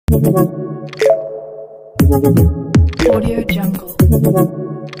Audio Jungle.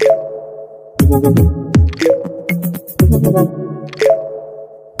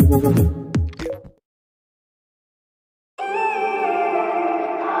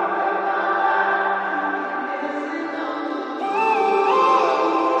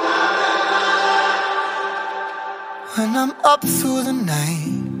 When I'm up through the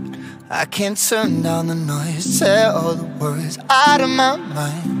night, I can't turn down the noise, tear all the words out of my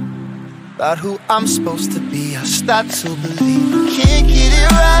mind about who I'm supposed to be. I start to believe I can't get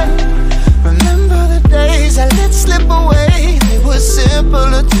it right. Remember the days I let slip away, they were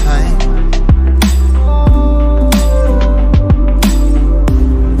simpler times.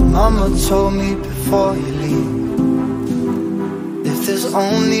 Mama told me before you leave, if there's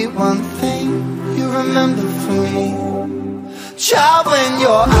only one thing you remember from me, child, when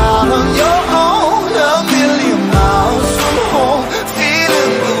you're out on your own, a million miles from home,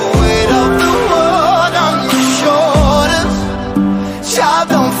 feeling the weight of the world on your shoulders. Child,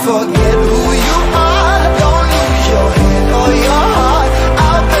 don't forget who you are, don't lose your head or your heart.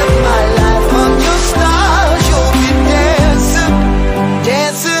 I'll bet my life on your stars, you'll be dancing,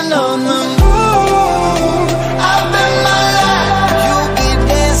 dancing on the moon. I'll bet my life you'll be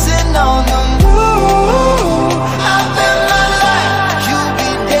dancing on the moon. I'll bet my life you'll be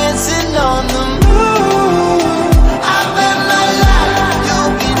dancing on the moon. I'll bet my life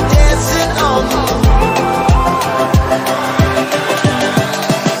you'll be dancing on the moon.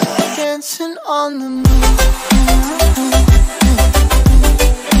 Dancing on the moon.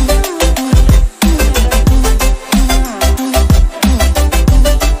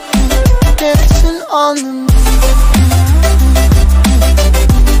 Dancing on the moon.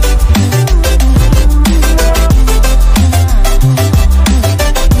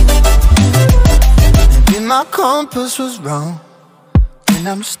 Maybe my compass was wrong, and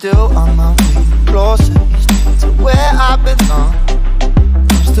I'm still on my way closer to where I belong.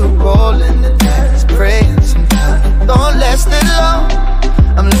 I'm still rolling the dice, praying sometimes don't last it long.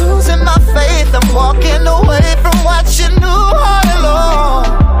 I'm losing my faith, I'm walking away from what you knew all along.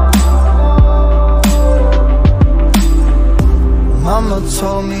 Mama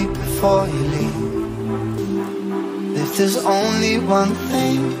told me before you leave, if there's only one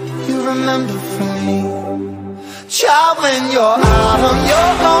thing you remember from me, child, when you're out on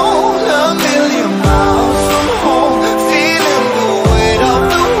your own, a million miles from home, feeling the weight of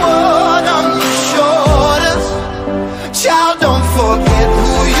the world on your shoulders. Child, don't forget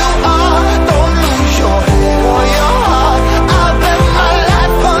who you are, don't lose your head or your heart. I'll bet my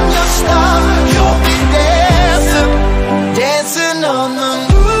life on your star, you'll be dancing, dancing on the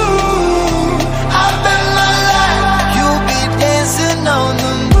moon. I'll bet my life you'll be dancing on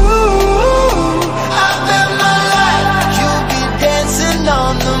the moon. I'll bet my life you'll be dancing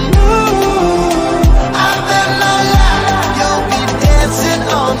on the moon. I'll bet my life you'll be dancing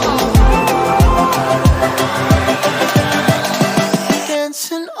on the moon.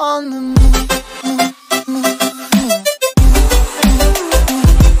 Dancing on the moon.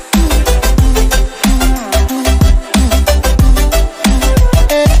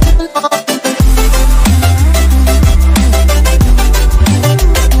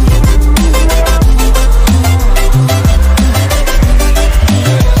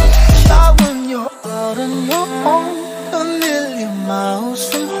 Child, when you're out on your own, a million miles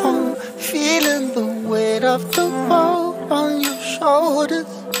from home, feeling the weight of the world on your shoulders.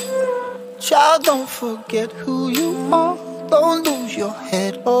 Child, don't forget who you are, don't lose your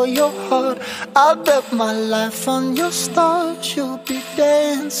head or your heart. I'll bet my life on your stars, you'll be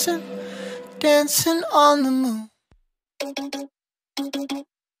dancing, dancing on the moon.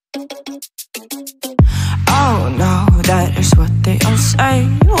 Oh no, that is what they all say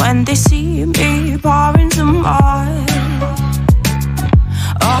when they see me pouring some more.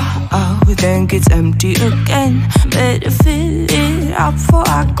 Oh, think it's empty again, better fill it up before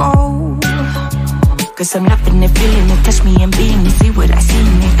I go. Cause I'm loving it, feeling it, touch me and being it, see what I see in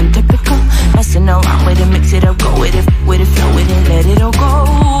it, I'm typical. Messing around with it, mix it up, go with it, flow with it, let it all go.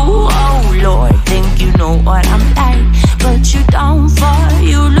 Oh Lord, think you know what I'm like, but you don't fall,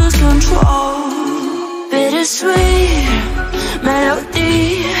 you lose control. Bittersweet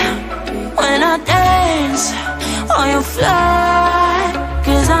melody when I dance on your fly.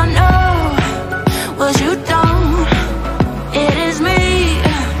 Cause I know what you don't, it is me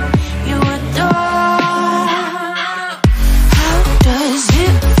you adore. How does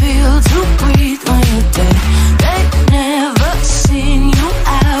it feel to breathe when you're dead? They never seen you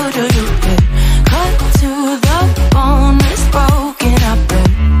out of your bed. Cut to the bone, it's broken up.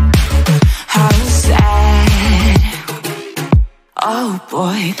 How sad. Oh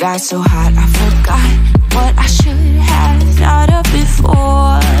boy, got so hot I forgot what I should have thought of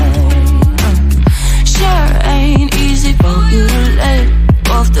before. Sure ain't easy for you to let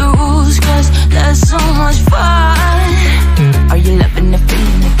go of the rules, cause there's so much fun. Are you loving the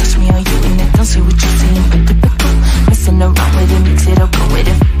feeling it touch me? Are you in it? Don't see what you're seeing, but typical. Messing around with it, mix it up, go with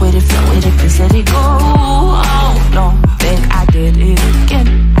it, flow with it, please let it go. Oh, don't think I did it again.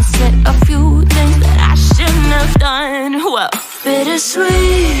 I said a few things that I shouldn't have done. Well,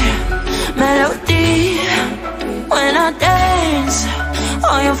 bittersweet melody when I dance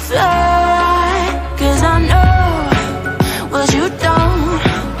on your fly, cause I know what you don't.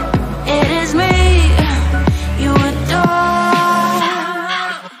 It is me you adore.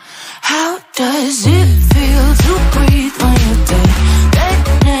 How does it feel to breathe when you're dead? They've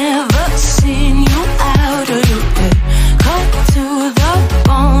never seen you out of your bed. Cut to the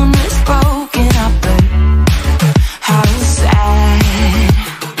bone, it's broken, I bet. How sad.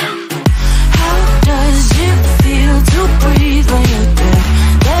 How does it feel to breathe when you're dead?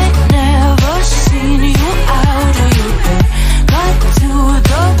 They've never seen you out of your bed. Cut to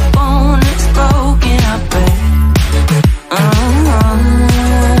the bone, it's broken, I bet.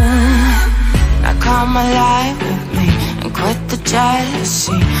 Now come alive with me and quit the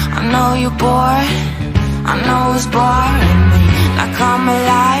jealousy. I know you're bored, I know it's boring me. Now come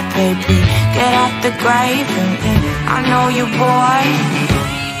alive, baby, get out the grave and I know you're bored.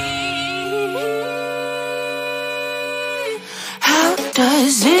 How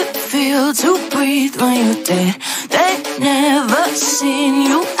does it feel to breathe when you're dead? They've never seen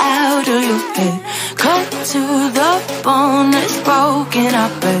you out of your bed. Cut to the bone, it's broken, I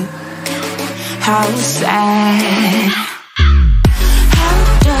bet. How sad. How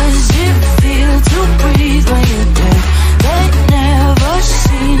does it feel to breathe when you're dead? They've never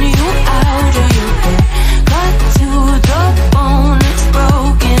seen you out of your